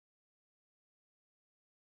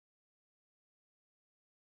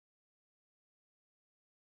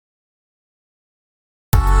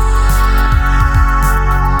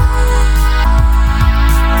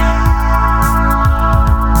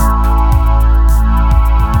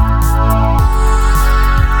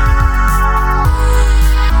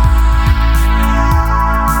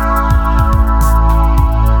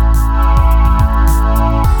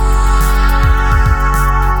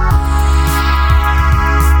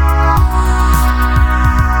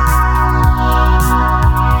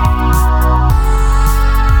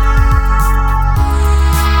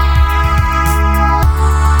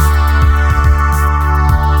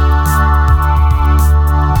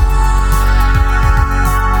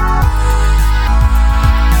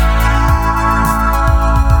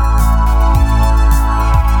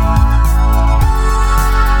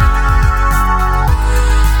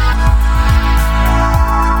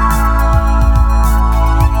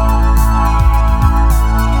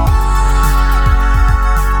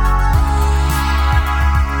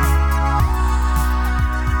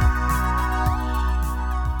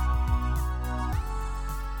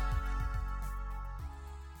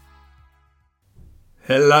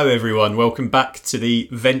Hello everyone, welcome back to the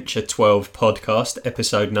V.12 podcast,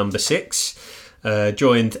 episode number 6.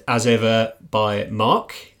 Joined as ever by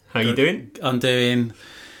Mark. How are you doing? I'm doing...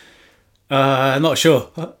 not sure.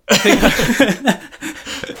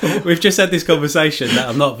 We've just had this conversation that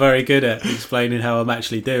I'm not very good at explaining how I'm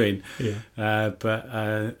actually doing. Yeah. I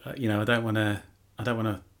don't want to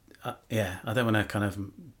kind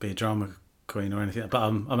of be a drama queen or anything, but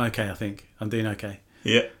I'm okay. I think I'm doing okay.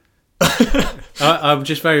 Yeah. I'm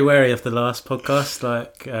just very wary of the last podcast.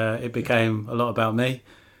 It became a lot about me,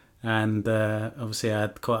 and obviously I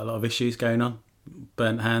had quite a lot of issues going on.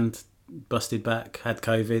 Burnt hand, busted back, had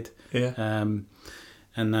COVID. Yeah.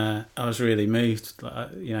 And I was really moved.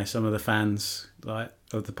 Some of the fans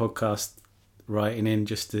of the podcast writing in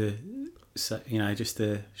just to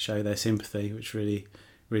show their sympathy, which really,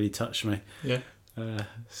 really touched me. Yeah.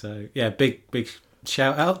 Big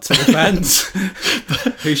shout out to the fans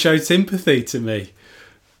who showed sympathy to me.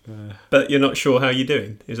 But you're not sure how you're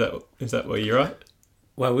doing. Is that where you're at?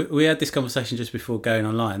 Well, we had this conversation just before going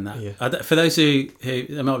online. For those who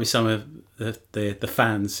there might be some of the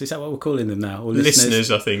fans. Is that what we're calling them now? Or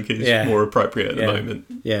listeners, I think, is more appropriate at the moment.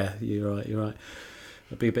 Yeah, you're right.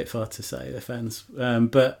 It'd be a bit far to say the fans.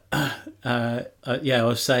 I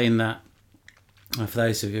was saying that for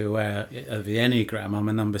those of you aware of the Enneagram, I'm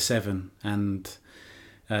a number 7, and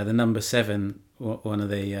the number 7, one of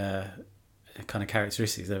the kind of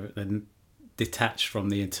characteristics, they're detached from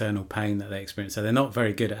the internal pain that they experience. So they're not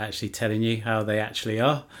very good at actually telling you how they actually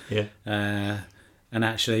are. Yeah. And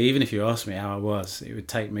actually, even if you asked me how I was, it would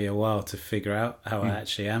take me a while to figure out how I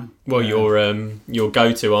actually am. Well, your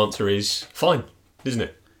go-to answer is fine, isn't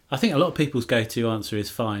it? I think a lot of people's go-to answer is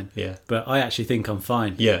fine. Yeah. But I actually think I'm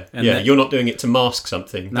fine. Yeah. You're not doing it to mask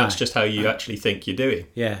something. No. That's just how you actually think you're doing.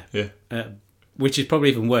 Yeah. Yeah. Which is probably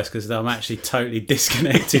even worse because I'm actually totally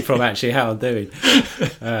disconnected from actually how I'm doing.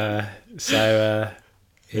 Yeah.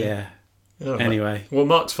 Right. Anyway. Well,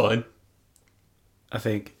 Mark's fine, I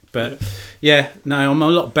think. But I'm a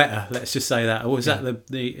lot better. Let's just say that. I was at in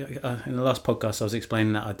the last podcast I was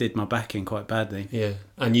explaining that I did my back in quite badly. Yeah,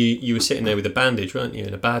 and you were sitting there with a bandage, weren't you,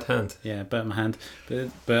 in a bad hand? Yeah, burnt my hand,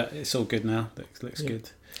 but it's all good now. Looks good.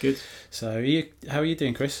 Good. So how are you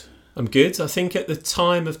doing, Chris? I'm good. I think at the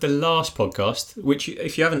time of the last podcast, which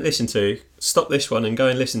if you haven't listened to, stop this one and go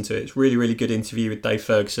and listen to it. It's a really, really good interview with Dave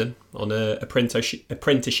Ferguson on an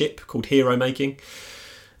apprenticeship called Hero Making.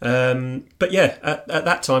 But yeah, at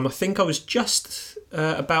that time, I think I was just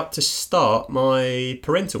about to start my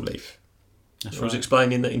parental leave. That's I was right.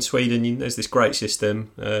 explaining that in Sweden there's this great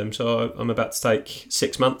system. So I'm about to take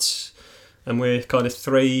 6 months, and we're kind of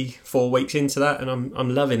 3-4 weeks into that, and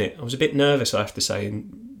I'm loving it. I was a bit nervous, I have to say,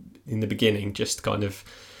 in the beginning, just kind of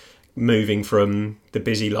moving from the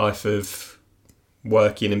busy life of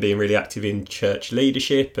working and being really active in church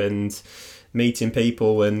leadership and meeting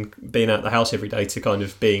people and being out the house every day to kind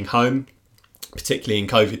of being home, particularly in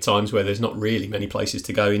COVID times where there's not really many places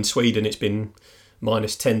to go. In Sweden, it's been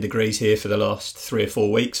minus 10 degrees here for the last 3 or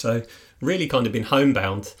 4 weeks, so really kind of been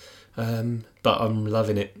homebound. But I'm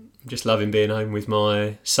loving it. I'm just loving being home with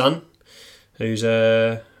my son, who's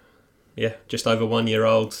just over 1 year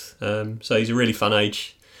old. So he's a really fun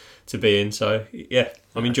age to be in. So yeah,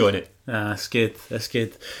 I'm enjoying it. That's good.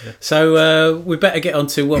 Yeah. So we better get on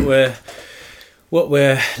to what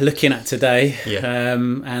we're looking at today. Yeah.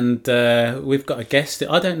 And we've got a guest.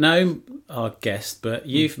 I don't know our guest, but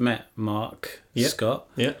you've met Mark Scott.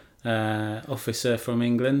 Yeah. Officer from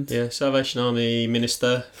England. Yeah, Salvation Army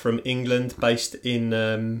minister from England, based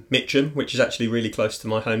in Mitcham, which is actually really close to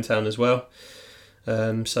my hometown as well.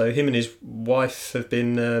 So him and his wife have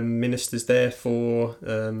been ministers there for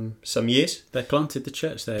some years. They planted the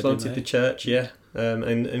church there. Planted the church, yeah,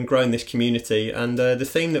 and grown this community. And the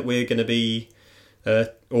theme that we're going to be,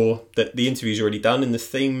 or that the interview's already done, and the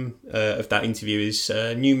theme of that interview is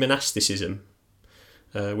new monasticism,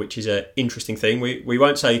 which is an interesting thing. We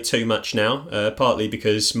won't say too much now, partly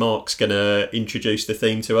because Mark's going to introduce the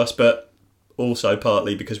theme to us, but also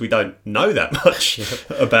partly because we don't know that much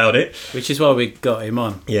about it. Which is why we got him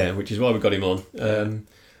on. Yeah, which is why we got him on.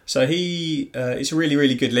 So it's a really,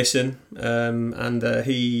 really good listen, and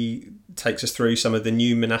he takes us through some of the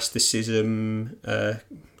new monasticism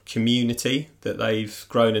community that they've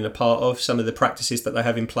grown in a part of, some of the practices that they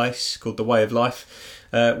have in place called the way of life.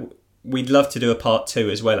 We'd love to do a part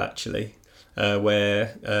 2 as well, actually,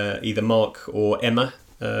 where either Mark or Emma,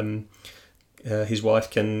 his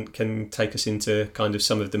wife, can take us into kind of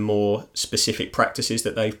some of the more specific practices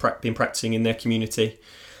that they've been practicing in their community.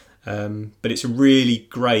 But it's a really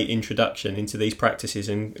great introduction into these practices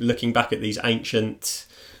and looking back at these ancient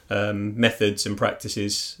methods and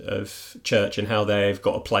practices of church and how they've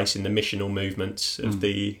got a place in the missional movements of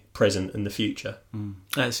the present and the future.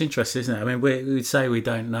 That's interesting, isn't it? I mean, we'd say we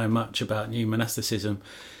don't know much about new monasticism,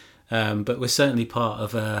 but we're certainly part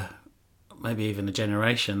of maybe even a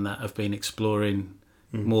generation that have been exploring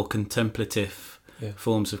more contemplative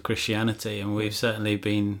forms of Christianity, and we've certainly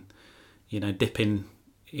been, dipping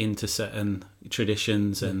into certain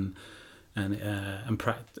traditions and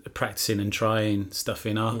practicing and trying stuff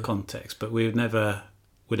in our context, but we would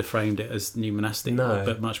have framed it as new monastic,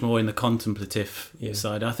 but much more in the contemplative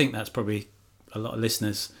side. I think that's probably a lot of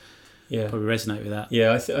listeners probably resonate with that.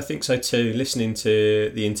 Yeah, I think so too. Listening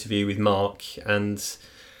to the interview with Mark and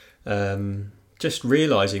just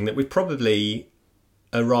realising that we've probably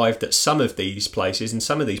arrived at some of these places and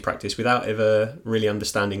some of these practices without ever really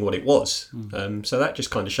understanding what it was. So that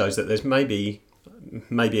just kind of shows that there's maybe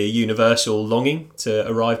a universal longing to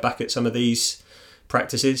arrive back at some of these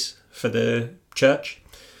practices for the church.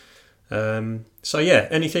 So yeah,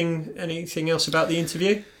 anything else about the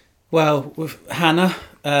interview? Well, with Hannah,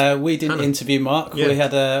 we didn't interview Mark. We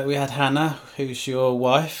had Hannah, who's your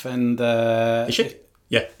wife, and is she?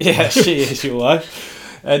 Yeah, she is your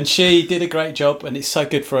wife, and she did a great job. And it's so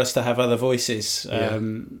good for us to have other voices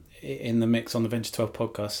in the mix on the Venture 12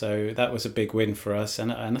 podcast. So that was a big win for us,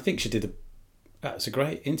 and I think that was a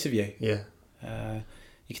great interview. Yeah.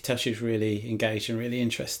 You could tell she was really engaged and really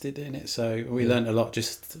interested in it. So we learned a lot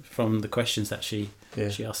just from the questions that she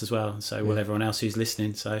asked as well. So will everyone else who's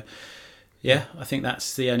listening. So yeah, I think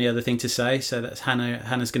that's the only other thing to say. So that's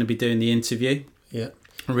Hannah's going to be doing the interview. Yeah.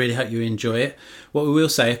 I really hope you enjoy it. What we will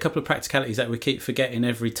say, a couple of practicalities that we keep forgetting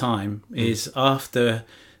every time is after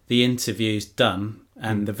the interview's done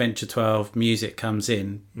and the Venture 12 music comes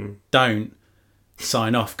in, don't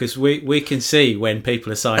sign off, because we can see when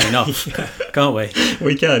people are signing off, can't we?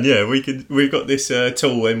 We can, yeah. We've got this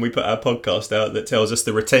tool when we put our podcast out that tells us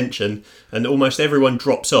the retention, and almost everyone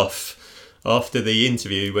drops off after the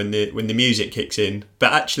interview when the music kicks in.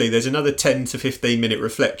 But actually, there's another 10 to 15 minute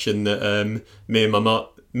reflection that me and Mark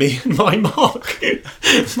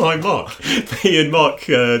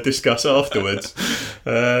discuss afterwards.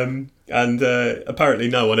 And apparently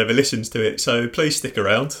no one ever listens to it, so please stick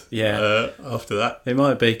around. After that, it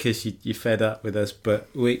might be because you're fed up with us, but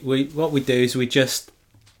we what we do is we just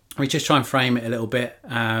try and frame it a little bit,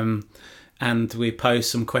 and we pose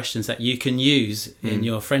some questions that you can use in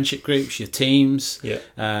your friendship groups, your teams,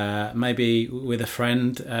 maybe with a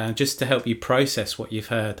friend, just to help you process what you've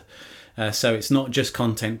heard. So it's not just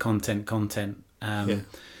content.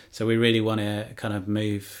 So we really want to kind of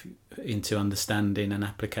move into understanding and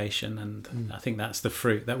application, and I think that's the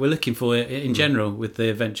fruit that we're looking for in general with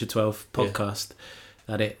the Venture 12 podcast,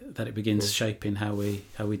 that it begins shaping how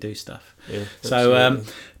we do stuff. So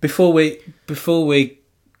before we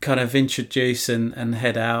kind of introduce and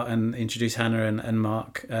head out and introduce Hannah and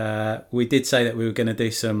Mark, we did say that we were going to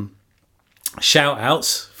do some shout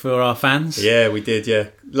outs for our fans. Yeah, we did. Yeah,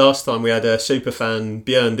 last time we had a super fan,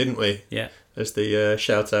 Björn, didn't we? Yeah. As the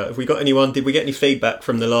shout out. Have we got anyone? Did we get any feedback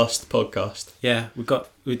from the last podcast? Yeah,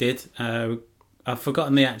 we did. I've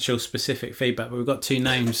forgotten the actual specific feedback, but we've got 2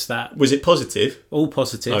 names that... Was it positive? All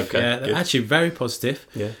positive. Okay, yeah, good. Actually very positive.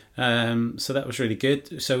 Yeah. So that was really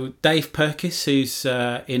good. So Dave Purkis, who's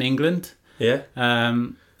in England. Yeah.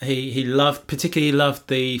 He particularly loved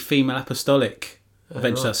the female apostolic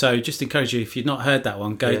venture. Right. So just encourage you, if you've not heard that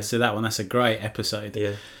one, go to that one. That's a great episode.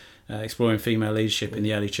 Yeah. Exploring female leadership in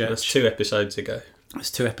the early church. That's 2 episodes ago. It's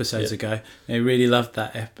 2 episodes ago. I really loved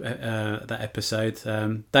that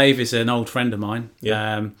episode. Dave is an old friend of mine.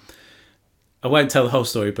 Yeah. I won't tell the whole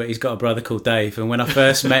story, but he's got a brother called Dave, and when I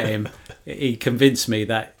first met him, he convinced me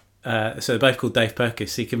that. So they're both called Dave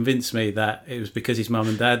Purkis. He convinced me that it was because his mum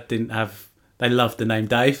and dad they loved the name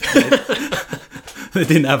Dave. They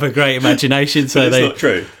didn't have a great imagination, so it's not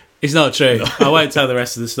true. It's not true. No. I won't tell the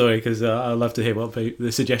rest of the story because I'd love to hear what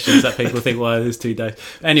the suggestions that people think, why there's 2 days.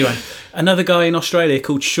 Anyway, another guy in Australia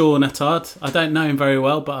called Sean Attard. I don't know him very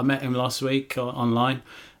well, but I met him last week online.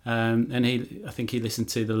 And I think he listened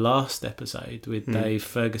to the last episode with Dave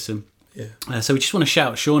Ferguson. Yeah. So we just want to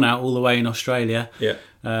shout Sean out all the way in Australia.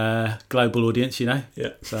 Yeah. Global audience, Yeah.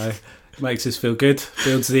 So it makes us feel good,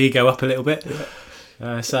 builds the ego up a little bit.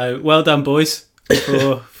 Yeah. So well done, boys.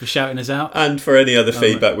 For shouting us out, and for any other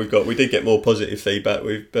feedback we've got. We did get more positive feedback,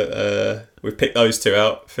 but we've picked those 2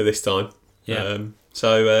 out for this time. Yeah.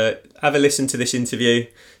 So have a listen to this interview.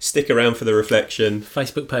 Stick around for the reflection.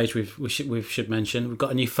 Facebook page we should mention. We've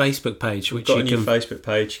got a new Facebook page. We've got a new Facebook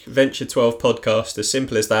page, Venture 12 Podcast. As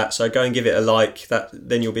simple as that. So go and give it a like.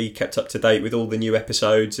 Then you'll be kept up to date with all the new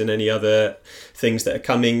episodes and any other things that are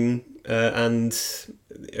coming and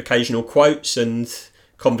occasional quotes and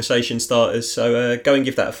conversation starters. So go and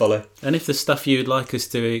give that a follow. And if there's stuff you'd like us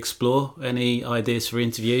to explore, any ideas for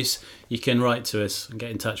interviews, you can write to us and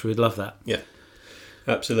get in touch. We'd love that. Yeah,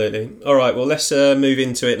 absolutely. All right, well, let's move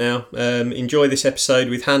into it now. Enjoy this episode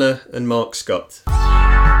with Hannah and Mark Scott.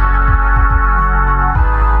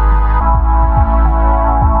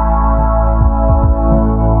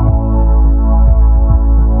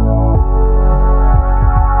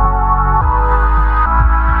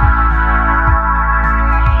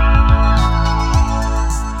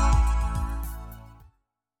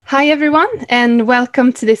 Hi everyone, and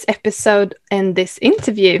welcome to this episode and this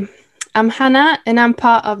interview. I'm Hannah, and I'm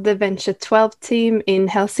part of the V.12 team in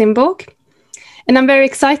Helsingborg. And I'm very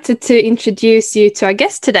excited to introduce you to our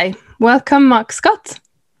guest today. Welcome, Mark Scott.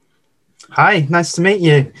 Hi, nice to meet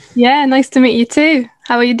you. Yeah, nice to meet you too.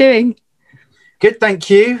 How are you doing? Good, thank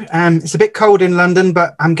you. It's a bit cold in London,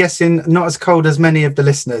 but I'm guessing not as cold as many of the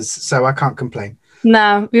listeners, so I can't complain.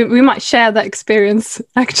 No, we might share that experience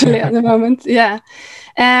actually at the moment. Yeah.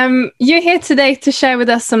 You're here today to share with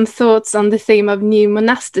us some thoughts on the theme of new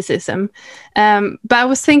monasticism. But I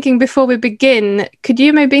was thinking before we begin, could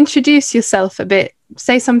you maybe introduce yourself a bit?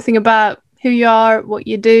 Say something about who you are, what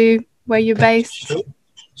you do, where you're based.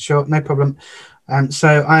 Sure, no problem.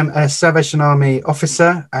 So I'm a Salvation Army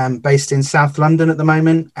officer based in South London at the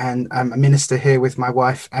moment, and I'm a minister here with my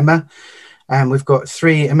wife, Emma. We've got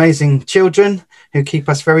 3 amazing children who keep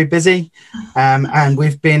us very busy. And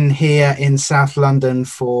we've been here in South London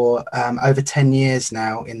for over 10 years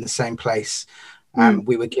now in the same place.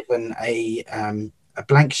 We were given a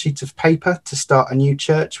blank sheet of paper to start a new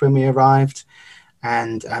church when we arrived.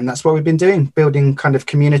 And that's what we've been doing, building kind of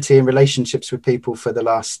community and relationships with people for the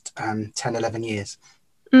last 10, 11 years.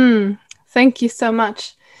 Thank you so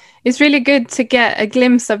much. It's really good to get a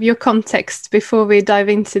glimpse of your context before we dive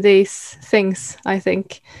into these things, I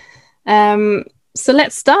think. So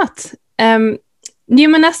let's start. New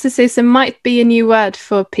monasticism might be a new word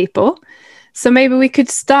for people. So maybe we could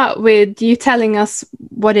start with you telling us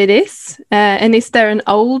what it is. And is there an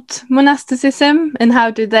old monasticism, and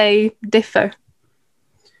how do they differ?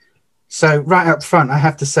 So right up front, I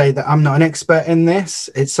have to say that I'm not an expert in this.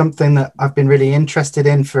 It's something that I've been really interested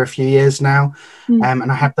in for a few years now.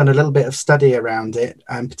 And I have done a little bit of study around it,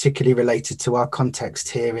 particularly related to our context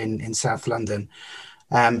here in South London.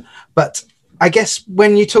 But I guess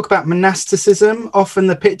when you talk about monasticism, often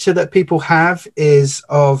the picture that people have is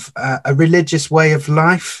of a religious way of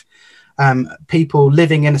life, people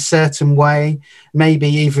living in a certain way, maybe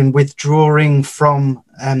even withdrawing from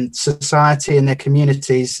society and their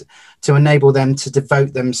communities to enable them to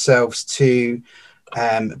devote themselves to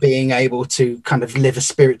being able to kind of live a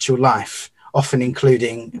spiritual life, often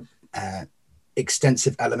including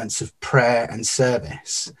extensive elements of prayer and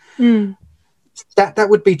service. That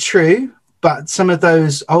would be true, but some of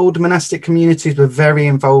those old monastic communities were very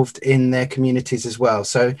involved in their communities as well.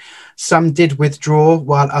 So some did withdraw,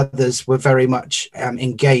 while others were very much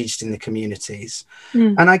engaged in the communities.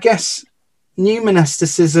 And I guess new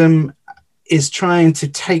monasticism is trying to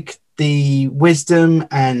take the wisdom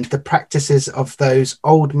and the practices of those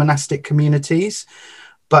old monastic communities,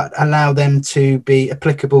 but allow them to be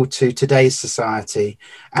applicable to today's society,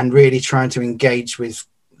 and really trying to engage with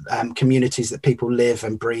communities that people live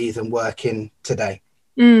and breathe and work in today.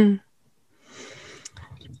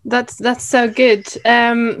 That's so good.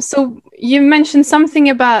 So you mentioned something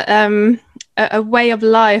about a way of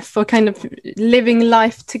life, or kind of living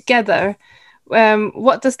life together.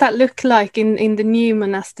 What does that look like in the new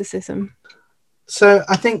monasticism? So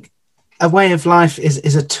I think a way of life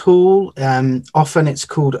is a tool. Often it's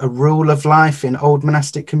called a rule of life in old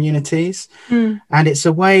monastic communities. And it's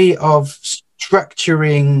a way of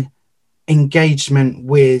structuring engagement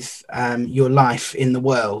with your life in the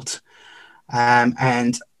world.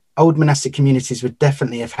 And old monastic communities would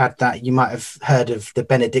definitely have had that. You might have heard of the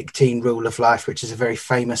Benedictine rule of life, which is a very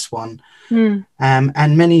famous one.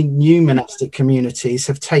 And many new monastic communities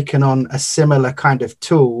have taken on a similar kind of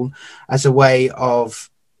tool as a way of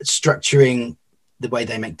structuring the way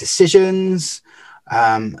they make decisions,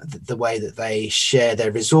 the way that they share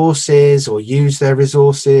their resources or use their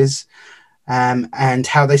resources, and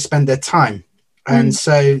how they spend their time. And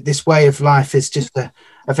so this way of life is just a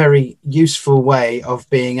very useful way of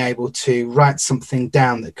being able to write something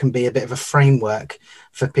down that can be a bit of a framework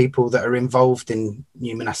for people that are involved in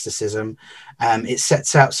new monasticism. It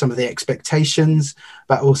sets out some of the expectations,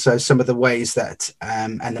 but also some of the ways that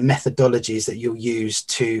and the methodologies that you'll use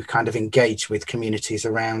to kind of engage with communities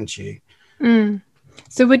around you.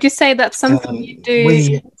 So would you say that's something you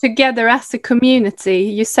do together as a community?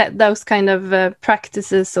 You set those kind of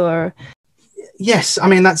practices, or? Yes, I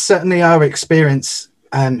mean, that's certainly our experience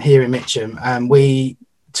here in Mitcham. We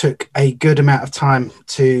took a good amount of time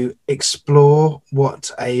to explore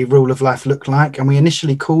what a rule of life looked like, and we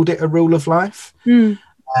initially called it a rule of life.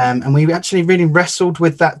 And we actually really wrestled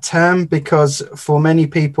with that term, because for many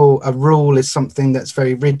people a rule is something that's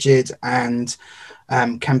very rigid and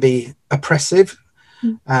can be oppressive.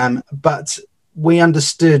 But we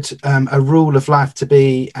understood a rule of life to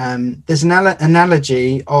be, there's an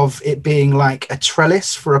analogy of it being like a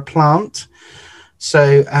trellis for a plant.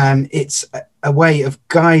 So it's a way of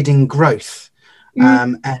guiding growth,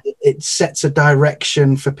 and it sets a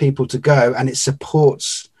direction for people to go, and it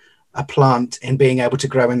supports a plant in being able to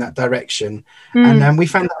grow in that direction. And then we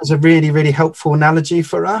found that was a really, really helpful analogy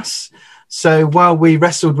for us. So while we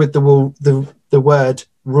wrestled with the word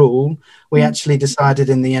rule, we actually decided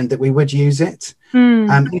in the end that we would use it.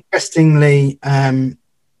 Interestingly,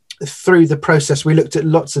 through the process, we looked at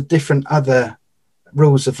lots of different other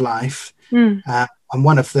rules of life. And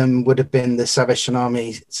one of them would have been the Salvation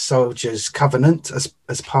Army Soldiers Covenant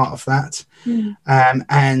as part of that.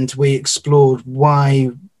 And we explored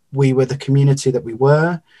why we were the community that we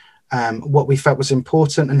were, what we felt was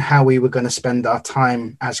important, and how we were going to spend our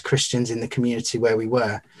time as Christians in the community where we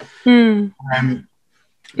were.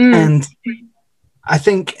 And I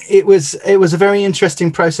think it was a very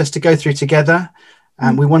interesting process to go through together.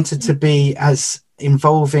 We wanted to be as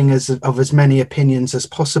involving of as many opinions as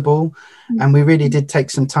possible, and we really did take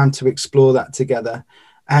some time to explore that together.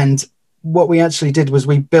 And what we actually did was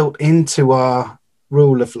we built into our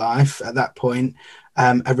rule of life at that point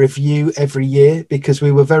a review every year, because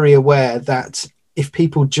we were very aware that if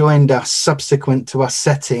people joined us subsequent to us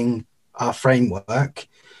setting our framework,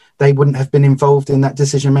 they wouldn't have been involved in that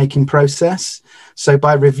decision-making process. So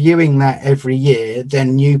by reviewing that every year,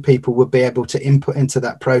 then new people would be able to input into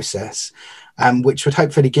that process, which would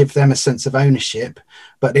hopefully give them a sense of ownership,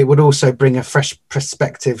 but it would also bring a fresh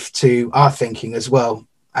perspective to our thinking as well,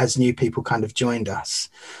 as new people kind of joined us.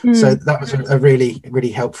 So that was a really,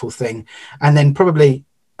 really helpful thing. And then probably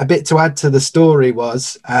a bit to add to the story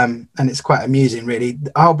was, and it's quite amusing really,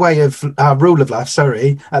 our rule of life,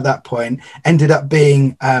 at that point ended up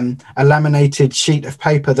being a laminated sheet of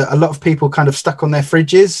paper that a lot of people kind of stuck on their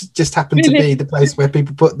fridges, just happened to be the place where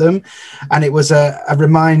people put them. And it was a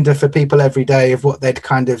reminder for people every day of what they'd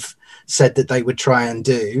kind of said that they would try and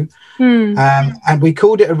do. And we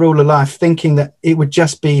called it a rule of life, thinking that it would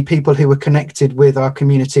just be people who were connected with our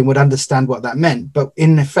community and would understand what that meant. But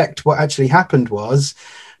in effect, what actually happened was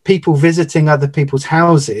people visiting other people's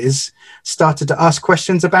houses started to ask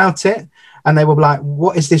questions about it, and they were like,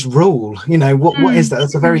 what is this rule? What is that?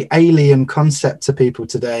 That's a very alien concept to people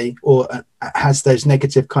today, or has those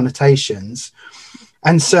negative connotations.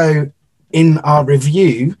 And so in our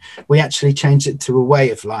review, we actually changed it to a way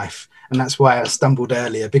of life. And that's why I stumbled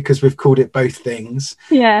earlier, because we've called it both things.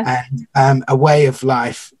 And a way of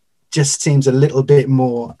life just seems a little bit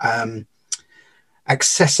more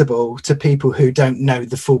accessible to people who don't know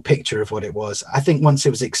the full picture of what it was. I think once it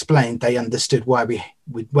was explained, they understood why we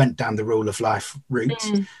went down the rule of life route.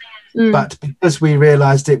 But because we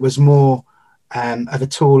realized it was more of a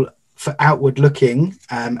tool for outward looking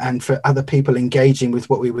and for other people engaging with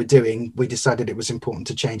what we were doing, we decided it was important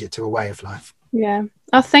to change it to a way of life.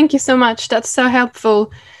 Oh, thank you so much. That's so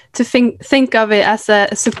helpful to think of it as a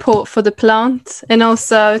support for the plant, and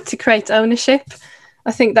also to create ownership.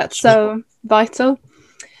 I think that's so vital.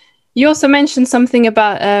 You also mentioned something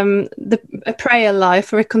about a prayer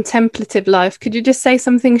life or a contemplative life. Could you just say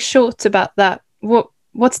something short about that?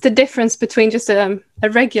 What's the difference between just a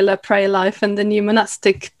regular prayer life and the new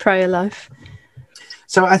monastic prayer life?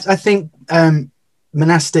 So I think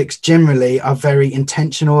monastics generally are very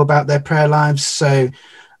intentional about their prayer lives. So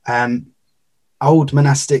old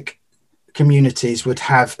monastic communities would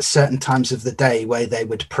have certain times of the day where they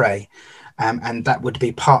would pray, and that would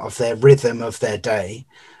be part of their rhythm of their day.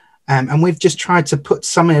 And we've just tried to put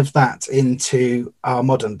some of that into our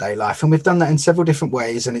modern day life. And we've done that in several different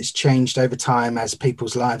ways, and it's changed over time as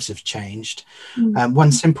people's lives have changed.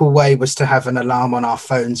 One simple way was to have an alarm on our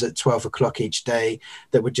phones at 12 o'clock each day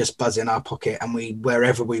that would just buzz in our pocket, and we,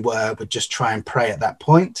 wherever we were, would just try and pray at that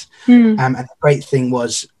point. And the great thing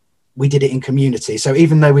was we did it in community. So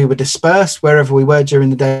even though we were dispersed wherever we were during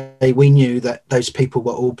the day, we knew that those people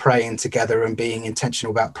were all praying together and being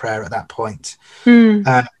intentional about prayer at that point.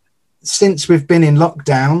 Since we've been in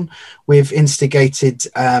lockdown, we've instigated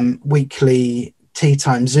weekly tea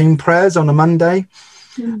time Zoom prayers on a Monday.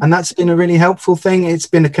 And that's been a really helpful thing. It's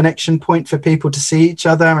been a connection point for people to see each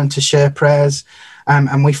other and to share prayers.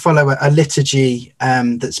 And we follow a liturgy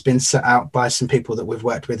that's been set out by some people that we've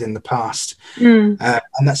worked with in the past. And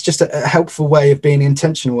that's just a helpful way of being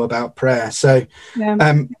intentional about prayer. So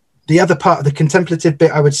the other part of the contemplative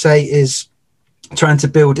bit, I would say, is trying to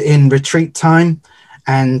build in retreat time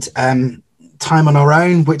and time on our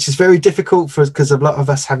own, which is very difficult because a lot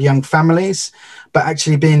of us have young families, but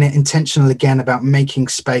actually being intentional again about making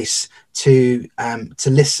space to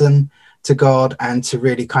listen to God and to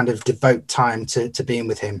really kind of devote time to being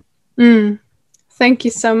with him. Thank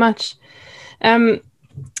you so much. I'm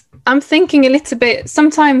thinking a little bit,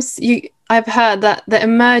 sometimes I've heard that the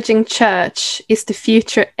emerging church is the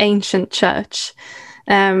future ancient church.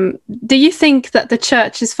 Do you think that the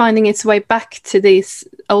church is finding its way back to these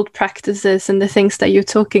old practices and the things that you're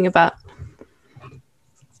talking about?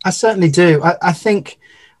 I certainly do. I think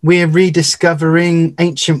we're rediscovering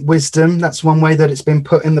ancient wisdom. That's one way that it's been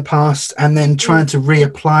put in the past, and then trying to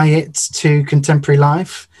reapply it to contemporary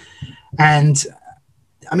life. And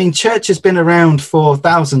I mean, church has been around for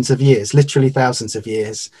thousands of years, literally thousands of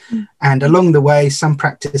years. And along the way, some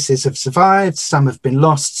practices have survived, some have been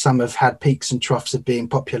lost, some have had peaks and troughs of being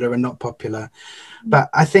popular and not popular. But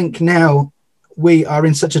I think now we are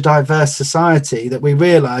in such a diverse society that we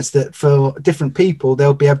realize that for different people,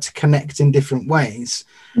 they'll be able to connect in different ways.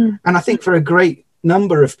 And I think for a great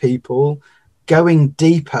number of people, going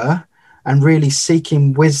deeper and really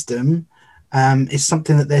seeking wisdom is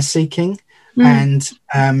something that they're seeking. And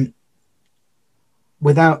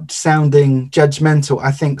without sounding judgmental,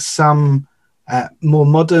 I think some more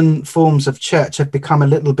modern forms of church have become a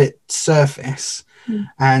little bit surface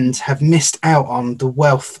and have missed out on the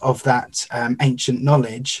wealth of that ancient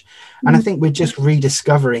knowledge. And I think we're just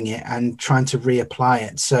rediscovering it and trying to reapply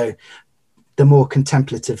it. So the more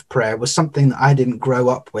contemplative prayer was something that I didn't grow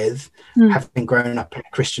up with, having grown up in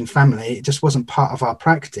a Christian family. It just wasn't part of our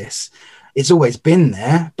practice. It's always been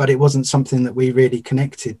there, but it wasn't something that we really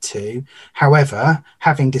connected to. However,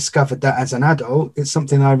 having discovered that as an adult, it's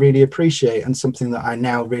something I really appreciate and something that I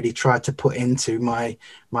now really try to put into my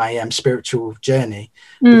spiritual journey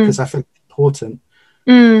because I feel it's important.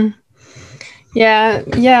 Yeah,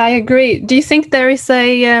 I agree. Do you think there is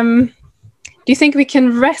do you think we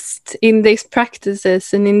can rest in these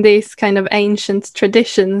practices and in these kind of ancient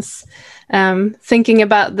traditions? Thinking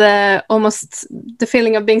about the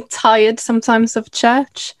feeling of being tired sometimes of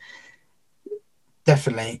church.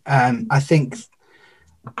 Definitely. I think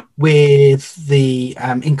with the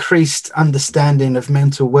increased understanding of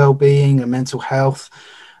mental well-being and mental health,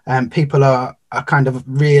 people are kind of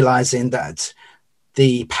realizing that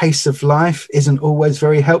the pace of life isn't always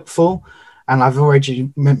very helpful. And I've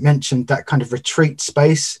already mentioned that kind of retreat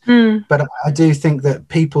space. But I do think that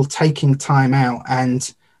people taking time out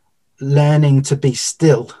and learning to be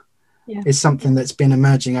still is something that's been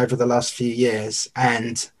emerging over the last few years.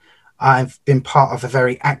 And I've been part of a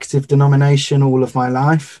very active denomination all of my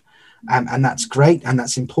life. And that's great. And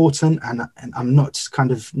that's important. And I'm not just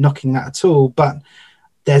kind of knocking that at all. But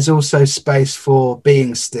there's also space for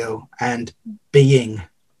being still and being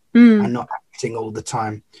and not acting all the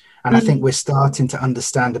time. And I think we're starting to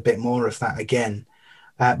understand a bit more of that again.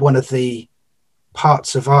 One of the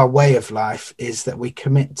parts of our way of life is that we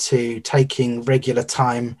commit to taking regular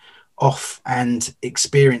time off and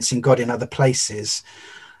experiencing God in other places.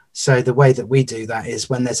 So the way that we do that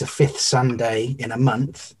is when there's a fifth Sunday in a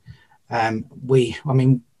month,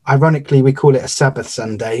 ironically, we call it a Sabbath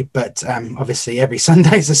Sunday, but obviously every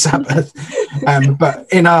Sunday is a Sabbath. But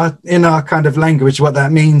in our kind of language, what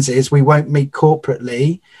that means is we won't meet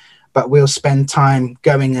corporately, but we'll spend time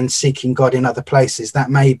going and seeking God in other places. That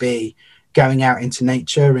may be going out into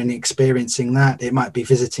nature and experiencing that. It might be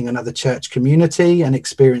visiting another church community and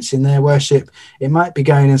experiencing their worship. It might be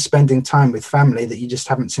going and spending time with family that you just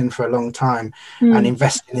haven't seen for a long time and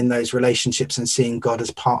investing in those relationships and seeing God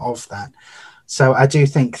as part of that. So I do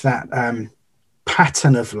think that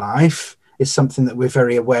pattern of life is something that we're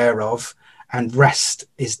very aware of, and rest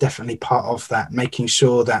is definitely part of that, making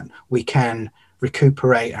sure that we can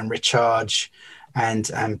recuperate and recharge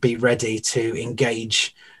and be ready to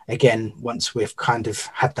engage again once we've kind of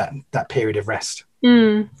had that period of rest.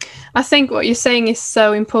 I think what you're saying is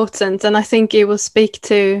so important, and I think it will speak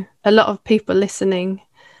to a lot of people listening.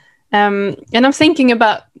 And I'm thinking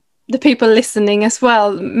about the people listening as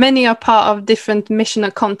well. Many are part of different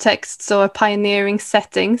missional contexts or pioneering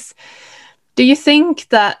settings. Do you think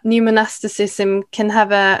that new monasticism can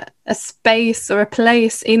have a space or a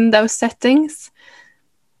place in those settings?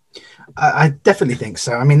 I definitely think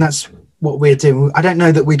so. I mean, that's what we're doing. I don't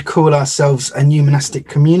know that we'd call ourselves a new monastic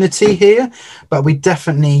community here, but we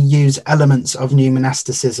definitely use elements of new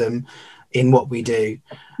monasticism in what we do.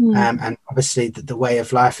 And obviously the way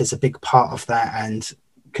of life is a big part of that, and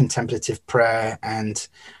contemplative prayer and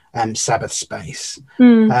Sabbath space.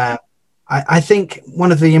 I think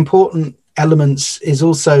one of the important elements is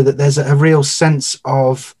also that there's a real sense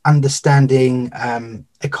of understanding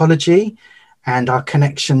ecology and our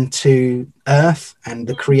connection to Earth and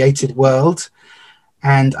the created world.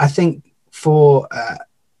 And I think for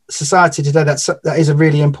society today, that is a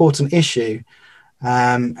really important issue.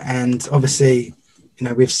 And obviously, you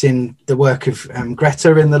know, we've seen the work of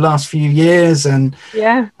Greta in the last few years, and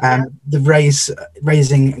the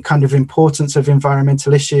raising kind of importance of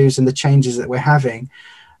environmental issues and the changes that we're having.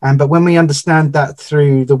 But when we understand that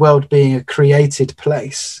through the world being a created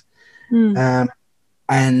place,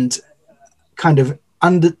 and kind of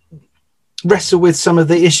wrestle with some of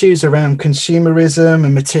the issues around consumerism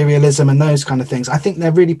and materialism and those kind of things, I think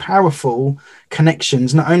they're really powerful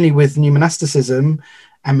connections, not only with new monasticism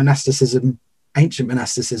and monasticism, ancient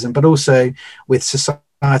monasticism, but also with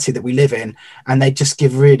society that we live in. And they just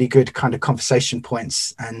give really good kind of conversation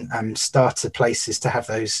points and starter places to have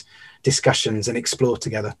those discussions and explore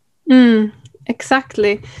together.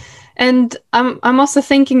 Exactly. And I'm also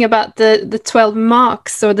thinking about the 12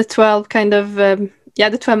 marks, or the 12 kind of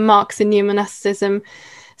the 12 marks in new monasticism.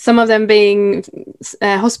 Some of them being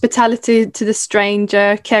hospitality to the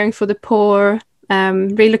stranger, caring for the poor,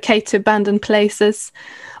 relocate to abandoned places.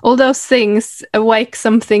 All those things awake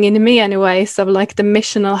something in me anyway, so like the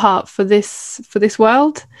missional heart for this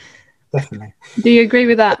world. Definitely. Do you agree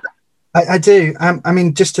with that? I do. I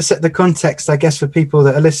mean, just to set the context, I guess, for people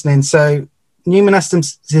that are listening. So new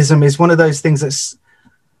monasticism is one of those things that's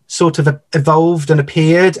sort of evolved and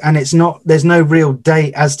appeared, and there's no real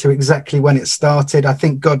date as to exactly when it started. I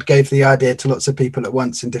think God gave the idea to lots of people at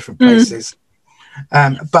once in different places.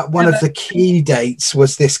 But one of the key dates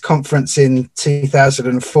was this conference in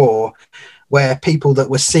 2004, where people that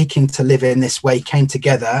were seeking to live in this way came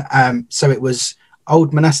together. So it was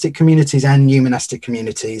old monastic communities and new monastic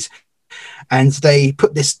communities. And they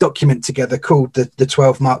put this document together called the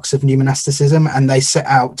 12 Marks of New Monasticism, and they set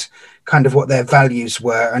out kind of what their values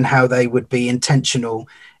were and how they would be intentional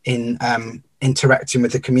in interacting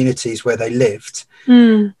with the communities where they lived.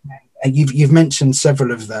 And you've mentioned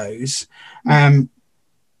several of those.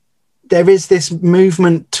 There is this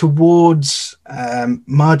movement towards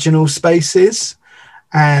marginal spaces,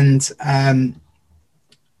 and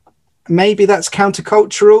maybe that's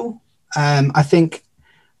countercultural. I think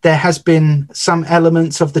there has been some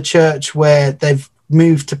elements of the church where they've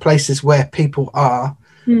moved to places where people are,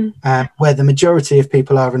 where the majority of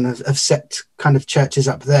people are, and have set kind of churches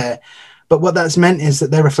up there. But what that's meant is that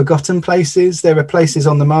there are forgotten places. There are places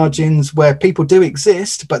on the margins where people do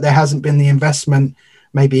exist, but there hasn't been the investment,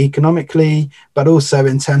 maybe economically, but also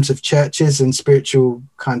in terms of churches and spiritual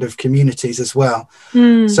kind of communities as well.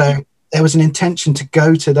 So there was an intention to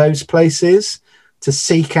go to those places, to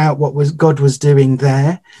seek out what God was doing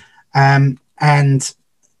there. And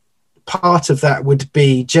part of that would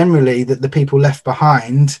be generally that the people left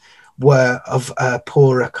behind were of a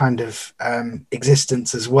poorer kind of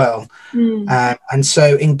existence as well. And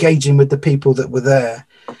so engaging with the people that were there.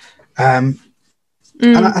 And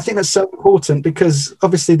I think that's so important, because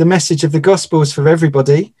obviously the message of the gospel is for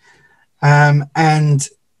everybody. And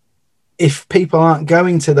if people aren't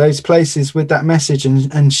going to those places with that message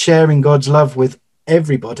and sharing God's love with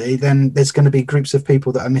everybody, then there's going to be groups of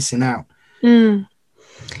people that are missing out. Yeah,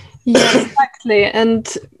 exactly. And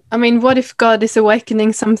I mean, what if God is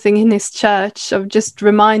awakening something in his church of just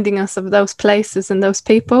reminding us of those places and those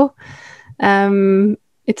people?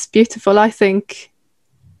 It's beautiful, I think.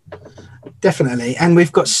 Definitely. And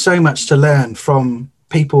we've got so much to learn from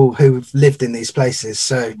people who've lived in these places.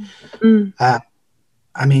 So,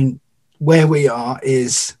 I mean, where we are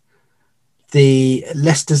is the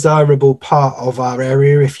less desirable part of our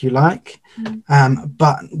area, if you like.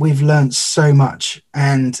 But we've learned so much.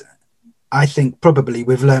 And I think probably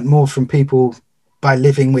we've learned more from people by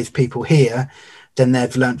living with people here than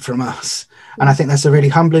they've learned from us. And I think that's a really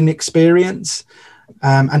humbling experience.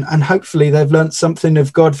 And hopefully they've learned something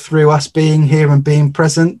of God through us being here and being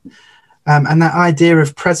present. And that idea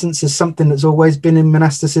of presence is something that's always been in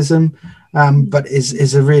monasticism, but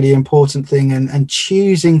is a really important thing. And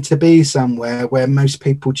choosing to be somewhere where most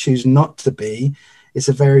people choose not to be is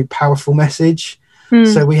a very powerful message.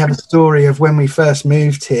 So we have a story of when we first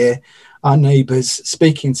moved here, our neighbours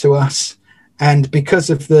speaking to us. And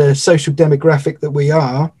because of the social demographic that we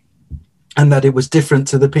are, and that it was different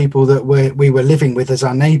to the people that we were living with as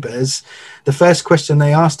our neighbours, the first question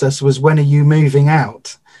they asked us was, when are you moving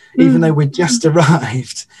out? Even though we'd just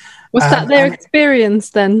arrived. Was that their experience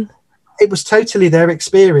then? It was totally their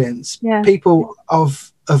experience. Yeah. People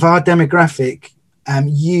of our demographic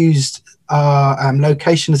used our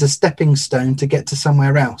location as a stepping stone to get to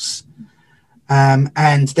somewhere else.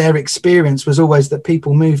 And their experience was always that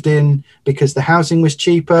people moved in because the housing was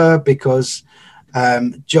cheaper, because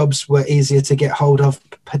jobs were easier to get hold of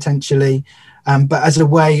potentially, but as a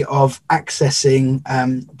way of accessing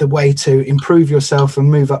the way to improve yourself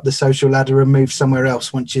and move up the social ladder and move somewhere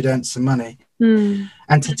else once you'd earned some money.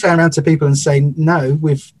 And to turn around to people and say, no,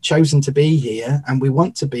 we've chosen to be here and we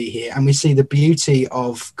want to be here and we see the beauty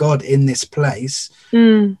of God in this place,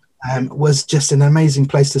 was just an amazing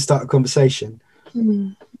place to start a conversation.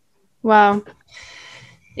 Wow.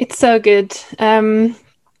 It's so good.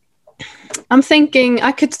 I'm thinking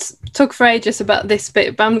I could talk for ages about this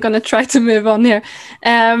bit, but I'm going to try to move on here.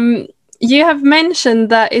 You have mentioned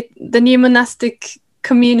that the new monastic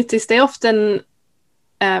communities, they often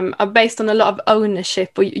are based on a lot of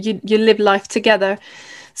ownership, or you live life together.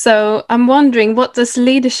 So I'm wondering, what does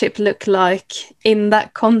leadership look like in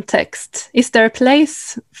that context? Is there a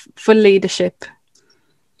place for leadership?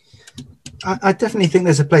 I definitely think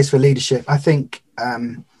there's a place for leadership. I think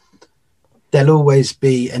there'll always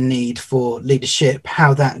be a need for leadership.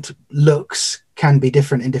 How that looks can be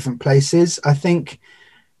different in different places. I think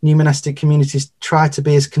new monastic communities try to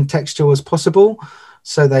be as contextual as possible.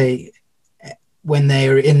 So when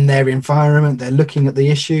they're in their environment, they're looking at the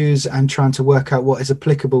issues and trying to work out what is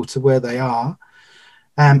applicable to where they are.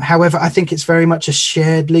 However, I think it's very much a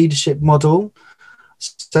shared leadership model.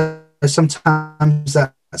 So sometimes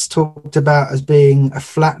that's talked about as being a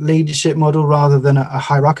flat leadership model rather than a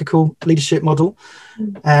hierarchical leadership model.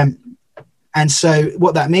 And so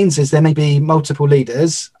what that means is there may be multiple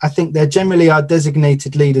leaders. I think there generally are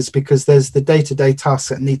designated leaders because there's the day-to-day tasks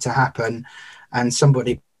that need to happen and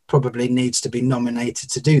somebody probably needs to be nominated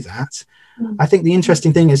to do that. I think the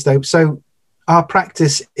interesting thing is, though, so our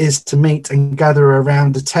practice is to meet and gather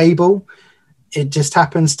around a table. It just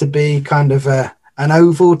happens to be kind of an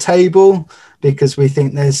oval table because we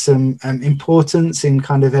think there's some importance in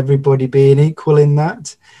kind of everybody being equal in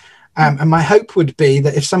that. And my hope would be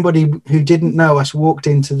that if somebody who didn't know us walked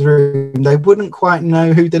into the room, they wouldn't quite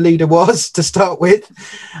know who the leader was to start with,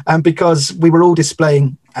 because we were all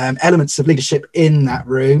displaying elements of leadership in that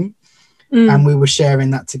room, and we were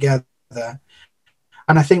sharing that together.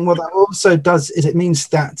 And I think what that also does is it means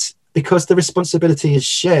that because the responsibility is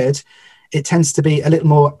shared, it tends to be a little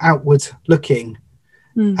more outward looking.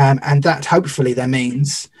 And that hopefully then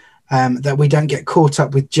means that we don't get caught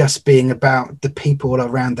up with just being about the people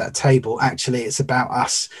around that table. Actually, it's about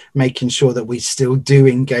us making sure that we still do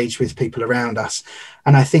engage with people around us.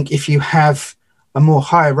 And I think if you have a more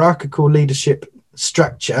hierarchical leadership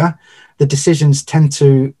structure, the decisions tend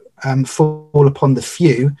to fall upon the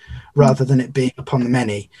few rather than it being upon the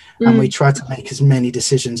many. And we try to make as many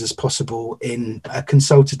decisions as possible in a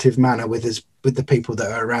consultative manner with the people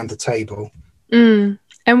that are around the table.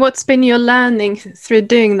 And what's been your learning through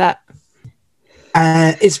doing that?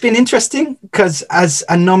 It's been interesting because as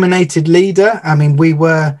a nominated leader, I mean, we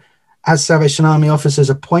were, as Salvation Army officers,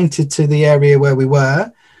 appointed to the area where we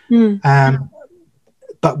were,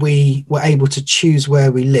 but we were able to choose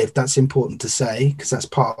where we lived. That's important to say because that's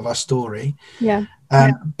part of our story.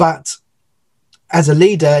 But as a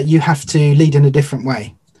leader, you have to lead in a different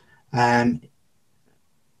way.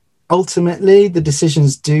 Ultimately, the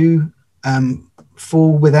decisions do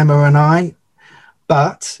fall with Emma and I,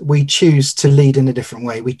 but we choose to lead in a different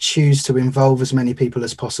way. We choose to involve as many people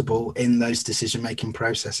as possible in those decision-making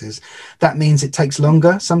processes. That means it takes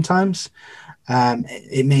longer sometimes.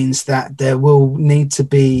 It means that there will need to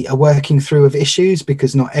be a working through of issues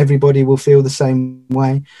because not everybody will feel the same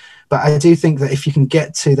way. But I do think that if you can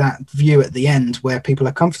get to that view at the end where people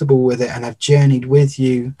are comfortable with it and have journeyed with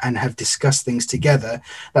you and have discussed things together,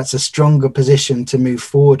 that's a stronger position to move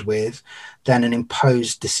forward with than an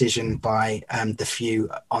imposed decision by the few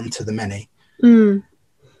onto the many.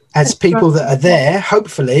 As people that are there,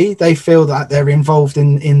 hopefully they feel that they're involved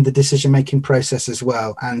in the decision-making process as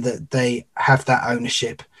well, and that they have that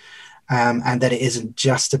ownership, and that it isn't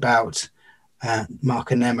just about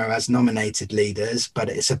Mark and Emma as nominated leaders, but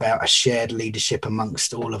it's about a shared leadership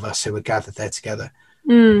amongst all of us who are gathered there together.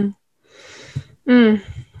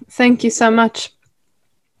 Thank you so much.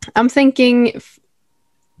 I'm thinking,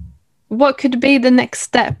 what could be the next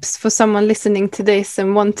steps for someone listening to this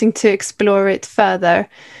and wanting to explore it further?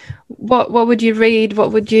 What would you read?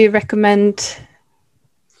 What would you recommend?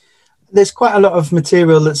 There's quite a lot of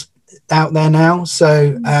material that's out there now.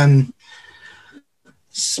 So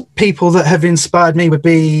people that have inspired me would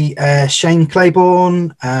be Shane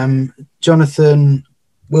Claiborne, Jonathan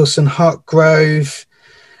Wilson Hartgrove,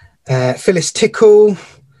 Phyllis Tickle,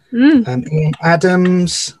 Ian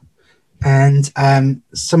Adams, and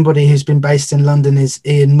somebody who's been based in London is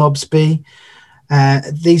Ian Mobsby.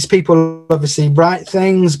 These people obviously write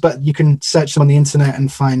things, but you can search them on the internet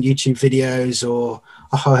and find YouTube videos or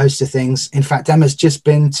a whole host of things. In fact, Emma's just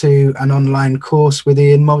been to an online course with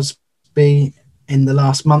Ian Mobsby in the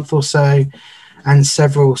last month or so, and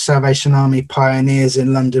several Salvation Army pioneers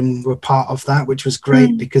in London were part of that, which was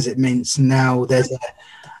great because it means now there's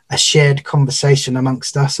a shared conversation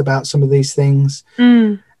amongst us about some of these things.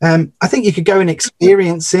 I think you could go and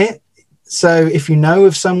experience it. So if you know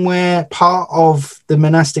of somewhere, part of the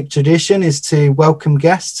monastic tradition is to welcome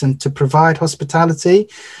guests and to provide hospitality.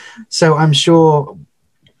 So I'm sure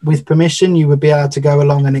with permission, you would be able to go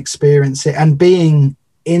along and experience it. And being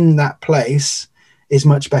in that place is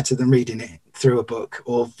much better than reading it through a book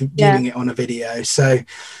or viewing it on a video. So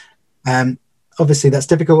obviously that's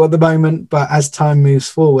difficult at the moment, but as time moves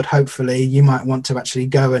forward, hopefully you might want to actually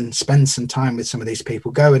go and spend some time with some of these people,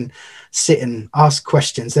 go and sit and ask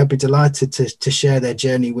questions. They'll be delighted to share their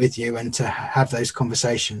journey with you and to have those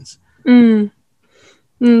conversations.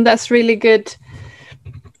 That's really good.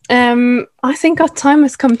 I think our time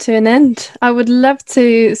has come to an end. I would love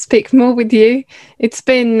to speak more with you. It's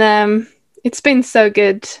been so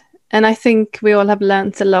good, and I think we all have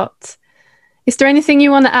learnt a lot. Is there anything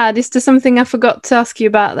you want to add? Is there something I forgot to ask you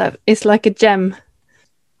about that is like a gem?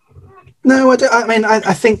 No,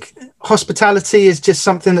 I think hospitality is just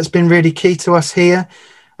something that's been really key to us here,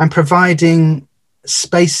 and providing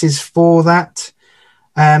spaces for that.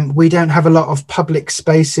 We don't have a lot of public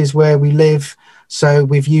spaces where we live, so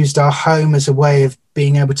we've used our home as a way of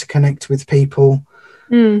being able to connect with people.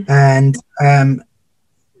 And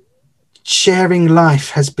sharing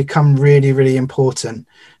life has become really, really important.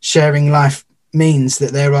 Sharing life means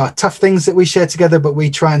that there are tough things that we share together, but we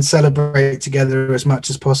try and celebrate together as much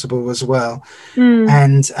as possible as well.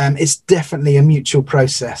 And it's definitely a mutual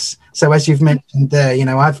process. So as you've mentioned there,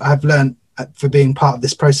 I've learned for being part of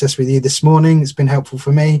this process with you this morning. It's been helpful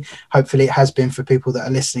for me. Hopefully it has been for people that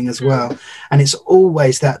are listening as well. And it's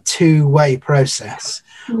always that two-way process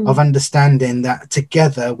of understanding that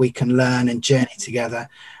together we can learn and journey together,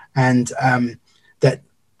 and that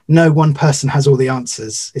no one person has all the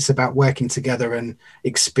answers. It's about working together and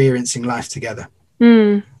experiencing life together.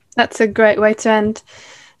 That's a great way to end.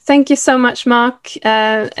 Thank you so much, Mark.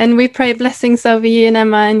 And we pray blessings over you and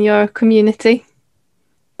Emma and your community.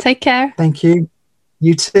 Take care. Thank you.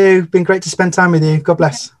 You too. Been great to spend time with you. God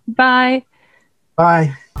bless. Bye.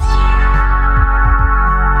 Bye.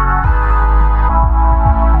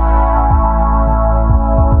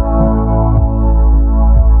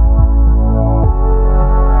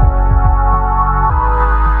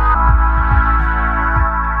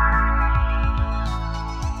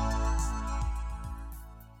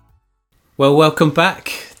 Well, welcome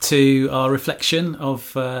back to our reflection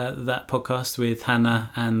of that podcast with Hannah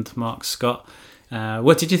and Mark Scott.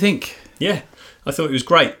 What did you think? Yeah, I thought it was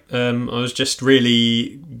great. I was just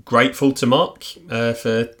really grateful to Mark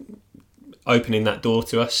for opening that door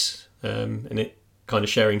to us, and it kind of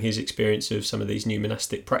sharing his experience of some of these new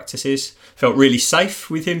monastic practices. Felt really safe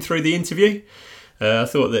with him through the interview. I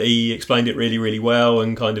thought that he explained it really, really well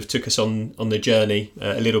and kind of took us on the journey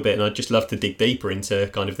a little bit. And I'd just love to dig deeper into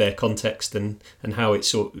kind of their context and how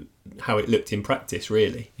it looked in practice,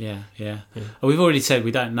 really. Yeah. Well, we've already said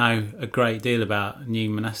we don't know a great deal about new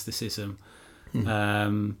monasticism,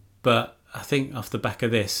 but I think off the back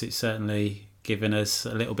of this, it's certainly given us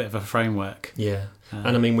a little bit of a framework. Yeah.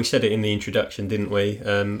 And I mean, we said it in the introduction, didn't we?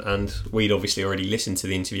 And we'd obviously already listened to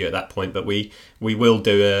the interview at that point, but we will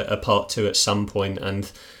do a part 2 at some point. And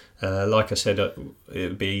like I said, it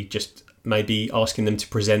would be just maybe asking them to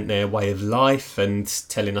present their way of life and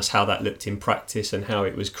telling us how that looked in practice and how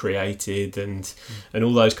it was created and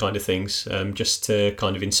all those kind of things, just to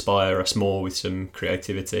kind of inspire us more with some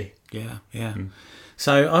creativity. Yeah.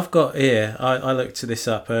 So I've got here, I looked this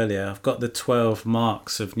up earlier, I've got the 12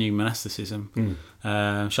 marks of new monasticism.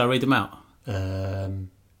 Shall I read them out?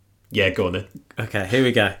 Yeah, go on then. Okay, here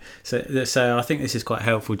we go. So I think this is quite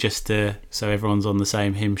helpful just so everyone's on the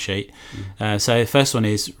same hymn sheet. So the first one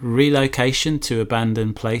is relocation to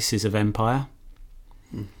abandoned places of empire.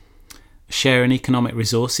 Sharing economic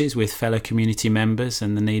resources with fellow community members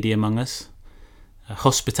and the needy among us.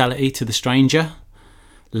 Hospitality to the stranger.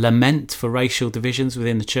 Lament for racial divisions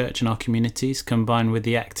within the church and our communities, combined with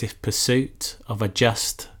the active pursuit of a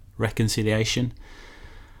just reconciliation.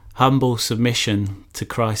 humble submission to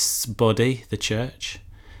Christ's body, the church.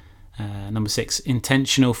 Number 6,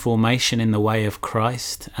 intentional formation in the way of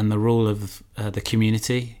Christ and the rule of the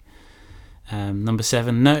community. Number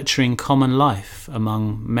 7, nurturing common life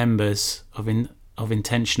among members of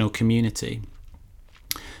intentional community.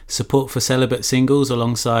 Support for celibate singles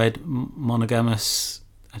alongside monogamous,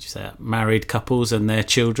 married couples and their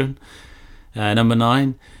children. Number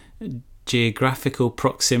 9, geographical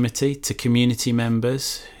proximity to community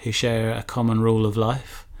members who share a common rule of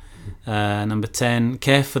life. Number 10,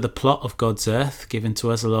 care for the plot of God's earth given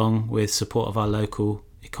to us along with support of our local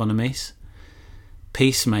economies.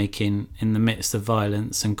 Peacemaking in the midst of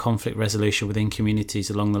violence and conflict resolution within communities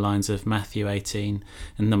along the lines of Matthew 18.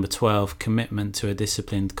 And number 12, commitment to a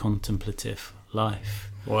disciplined contemplative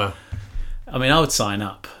life. Wow. I mean, I would sign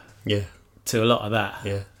up to a lot of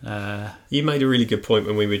that. Yeah. You made a really good point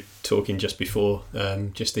when we were talking just before,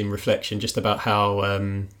 just in reflection, just about how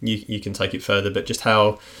you can take it further, but just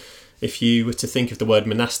how if you were to think of the word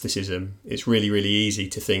monasticism, it's really, really easy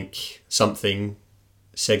to think something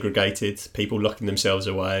segregated, people locking themselves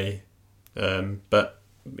away. But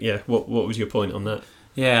yeah, what was your point on that?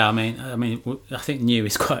 Yeah, I mean, I think new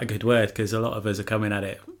is quite a good word because a lot of us are coming at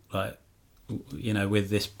it like, with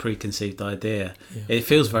this preconceived idea. Yeah. It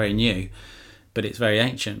feels very new, but it's very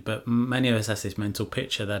ancient. But many of us have this mental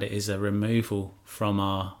picture that it is a removal from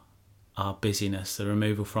our busyness, the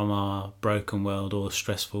removal from our broken world or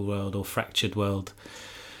stressful world or fractured world.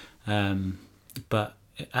 But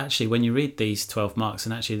actually, when you read these 12 marks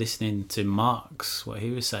and actually listening to Mark's, what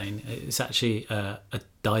he was saying, it's actually a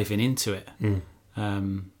diving into it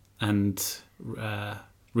and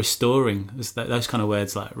restoring, those kind of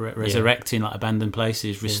words like resurrecting, like abandoned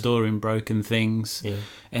places, restoring broken things,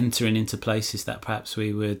 entering into places that perhaps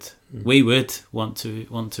we would want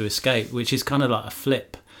to escape, which is kind of like a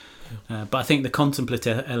flip. But I think the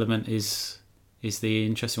contemplative element is the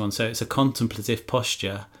interesting one. So it's a contemplative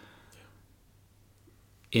posture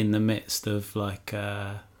in the midst of like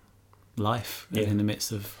life, in the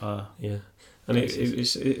midst of and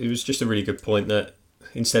it was just a really good point that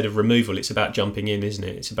instead of removal, it's about jumping in, isn't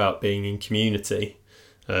it? It's about being in community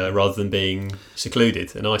rather than being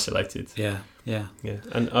secluded and isolated. Yeah.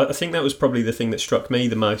 And I think that was probably the thing that struck me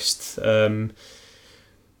the most.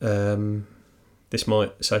 This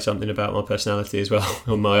might say something about my personality as well,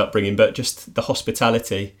 or my upbringing, but just the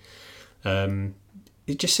hospitality.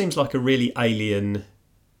 It just seems like a really alien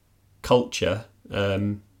culture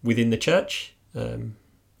within the church.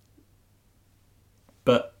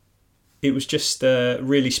 But it was just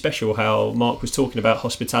really special how Mark was talking about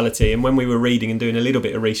hospitality. And when we were reading and doing a little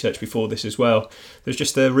bit of research before this as well, there's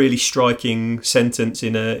just a really striking sentence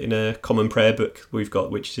in a common prayer book we've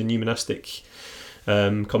got, which is a new monastic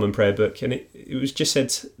common prayer book. And it was just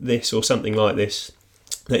said this, or something like this,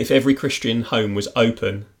 that if every Christian home was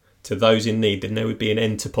open to those in need, then there would be an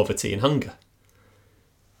end to poverty and hunger.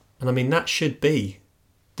 And I mean, that should be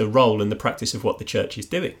the role and the practice of what the church is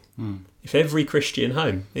doing. If every Christian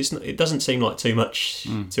home, it doesn't seem like too much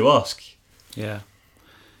to ask. Yeah.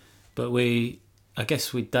 But I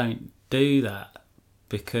guess we don't do that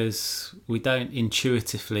because we don't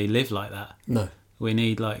intuitively live like that. No. We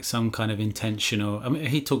need like some kind of intentional, I mean,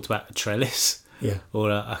 he talked about a trellis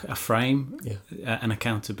or a frame, an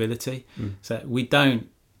accountability. So we don't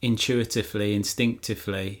intuitively,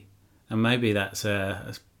 instinctively, and maybe that's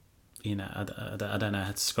I don't know how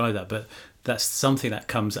to describe that, but that's something that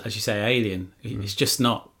comes, as you say, alien. It's just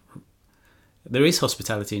not. There is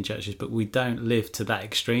hospitality in churches, but we don't live to that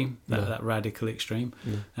extreme, that radical extreme.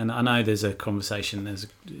 And I know there's a conversation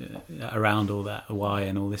around all that, why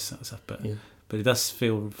and all this sort of stuff, but it does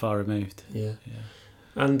feel far removed.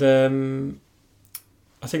 And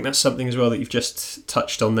I think that's something as well that you've just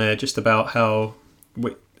touched on there, just about how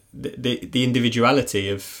the individuality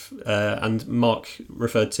of, and Mark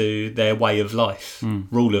referred to their way of life,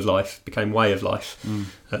 rule of life became way of life,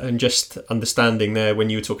 and just understanding there when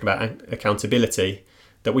you were talking about accountability,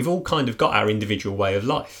 that we've all kind of got our individual way of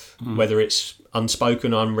life, whether it's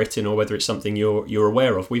unspoken, unwritten, or whether it's something you're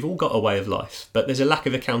aware of. We've all got a way of life, but there's a lack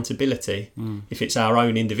of accountability if it's our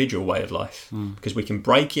own individual way of life, because we can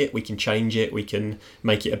break it, we can change it, we can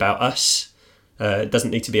make it about us. It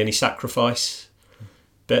doesn't need to be any sacrifice.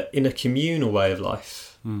 But in a communal way of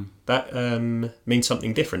life, that means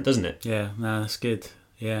something different, doesn't it? Yeah, no, that's good.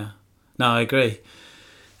 Yeah, no, I agree.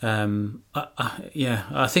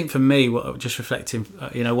 I think for me, just reflecting,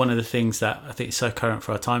 one of the things that I think is so current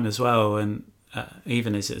for our time as well, and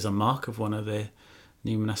even as a mark of one of the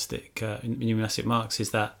new monastic marks,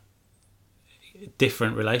 is that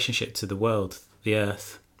different relationship to the world, the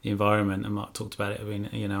earth, environment, and Mark talked about it. I mean,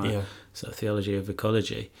 you know, sort of theology of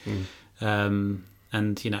ecology, and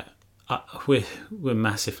you know, we're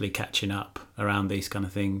massively catching up around these kind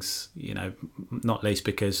of things. You know, not least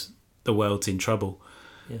because the world's in trouble.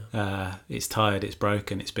 Yeah. It's tired, it's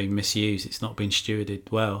broken, it's been misused, it's not been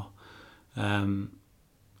stewarded well, and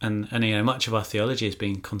you know, much of our theology has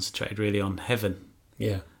been concentrated really on heaven,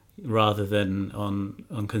 rather than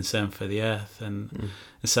on concern for the earth, and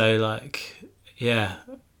so like,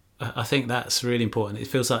 I think that's really important. It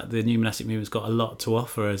feels like the new monastic movement's got a lot to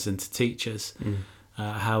offer us and to teach us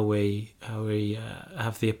how we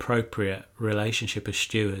have the appropriate relationship as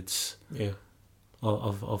stewards.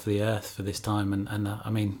 Of the earth for this time, and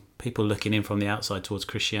I mean, people looking in from the outside towards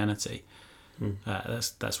Christianity,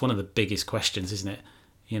 that's one of the biggest questions, isn't it?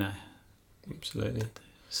 You know, absolutely.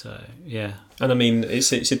 So yeah, and I mean,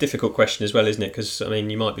 it's a difficult question as well, isn't it? Because I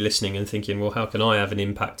mean, you might be listening and thinking, well, how can I have an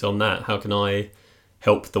impact on that? How can I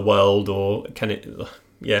help the world, or can it?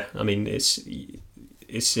 Yeah, I mean, it's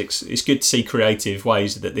good to see creative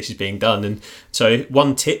ways that this is being done, and so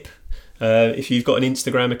one tip. If you've got an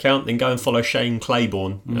Instagram account, then go and follow Shane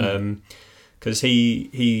Claiborne, because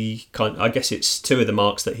he I guess it's two of the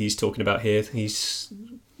marks that he's talking about here. He's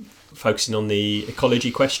focusing on the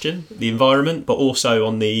ecology question, the environment, but also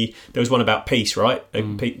on there was one about peace, right?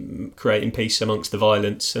 Creating peace amongst the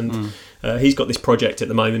violence, and he's got this project at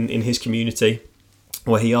the moment in his community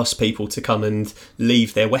where he asks people to come and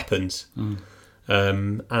leave their weapons,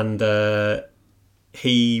 and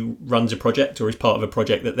he runs a project, or is part of a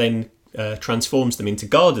project that then transforms them into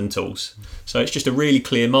garden tools. So it's just a really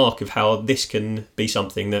clear mark of how this can be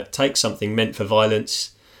something that takes something meant for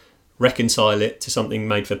violence, reconcile it to something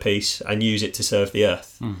made for peace, and use it to serve the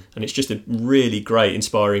earth. And it's just a really great,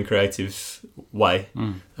 inspiring, creative way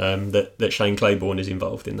that Shane Claiborne is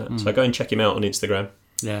involved in that. So go and check him out on Instagram.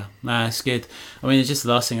 Yeah, it's good. I mean, just the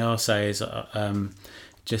last thing I'll say is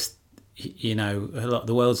just, you know, a lot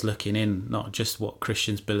the world's looking in, not just what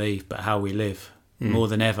Christians believe, but how we live more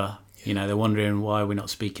than ever. You know, they're wondering why we're not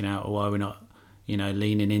speaking out, or why we're not, you know,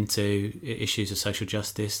 leaning into issues of social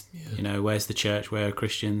justice. You know, where's the church? Where are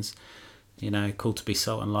Christians? You know, called to be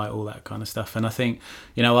salt and light, all that kind of stuff. And I think,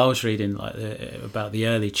 you know, I was reading like about the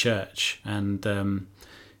early church, and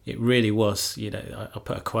it really was, you know, I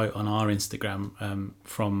put a quote on our Instagram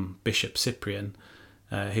from Bishop Cyprian,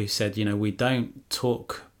 who said, you know, we don't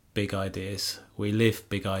talk big ideas, we live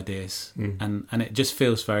big ideas. And it just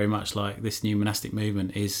feels very much like this new monastic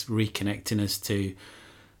movement is reconnecting us to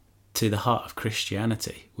the heart of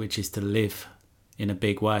Christianity, which is to live in a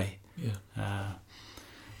big way. I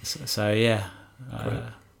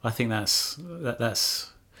think that's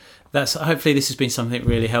hopefully this has been something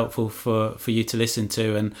really helpful for you to listen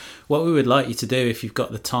to. And what we would like you to do, if you've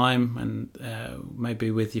got the time, and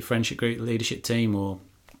maybe with your friendship group, leadership team, or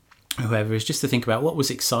whoever, is just to think about what was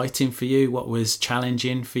exciting for you, what was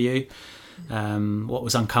challenging for you, what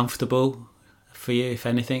was uncomfortable for you, if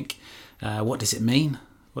anything. What does it mean?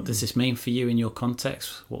 What does this mean for you in your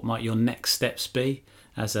context? What might your next steps be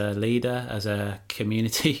as a leader, as a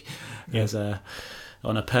community,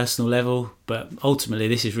 on a personal level? But ultimately,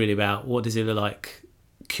 this is really about what does it look like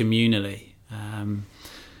communally. And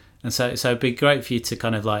so it'd be great for you to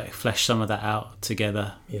kind of like flesh some of that out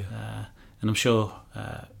together. And I'm sure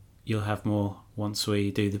you'll have more once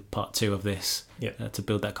we do the part 2 of this to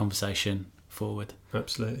build that conversation forward.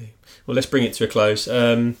 Absolutely. Well, let's bring it to a close.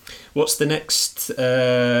 What's the next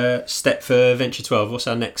step for Venture 12? What's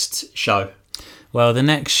our next show? Well, the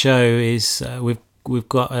next show is we've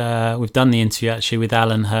done the interview actually with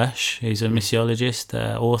Alan Hirsch, who's a missiologist,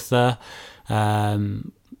 author. I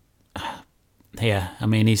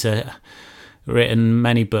mean, he's written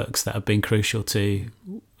many books that have been crucial to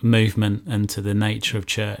movement and to the nature of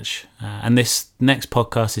church. And this next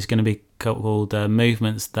podcast is going to be called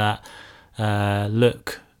Movements That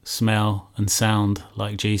Look, Smell and Sound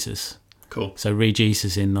Like Jesus. Cool. So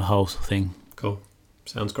re-Jesus in the whole thing. Cool.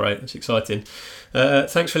 Sounds great. That's exciting.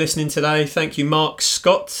 Thanks for listening today. Thank you, Mark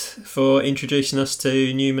Scott, for introducing us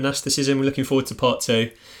to new monasticism. We're looking forward to part 2.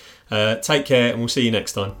 Take care, and we'll see you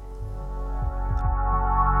next time.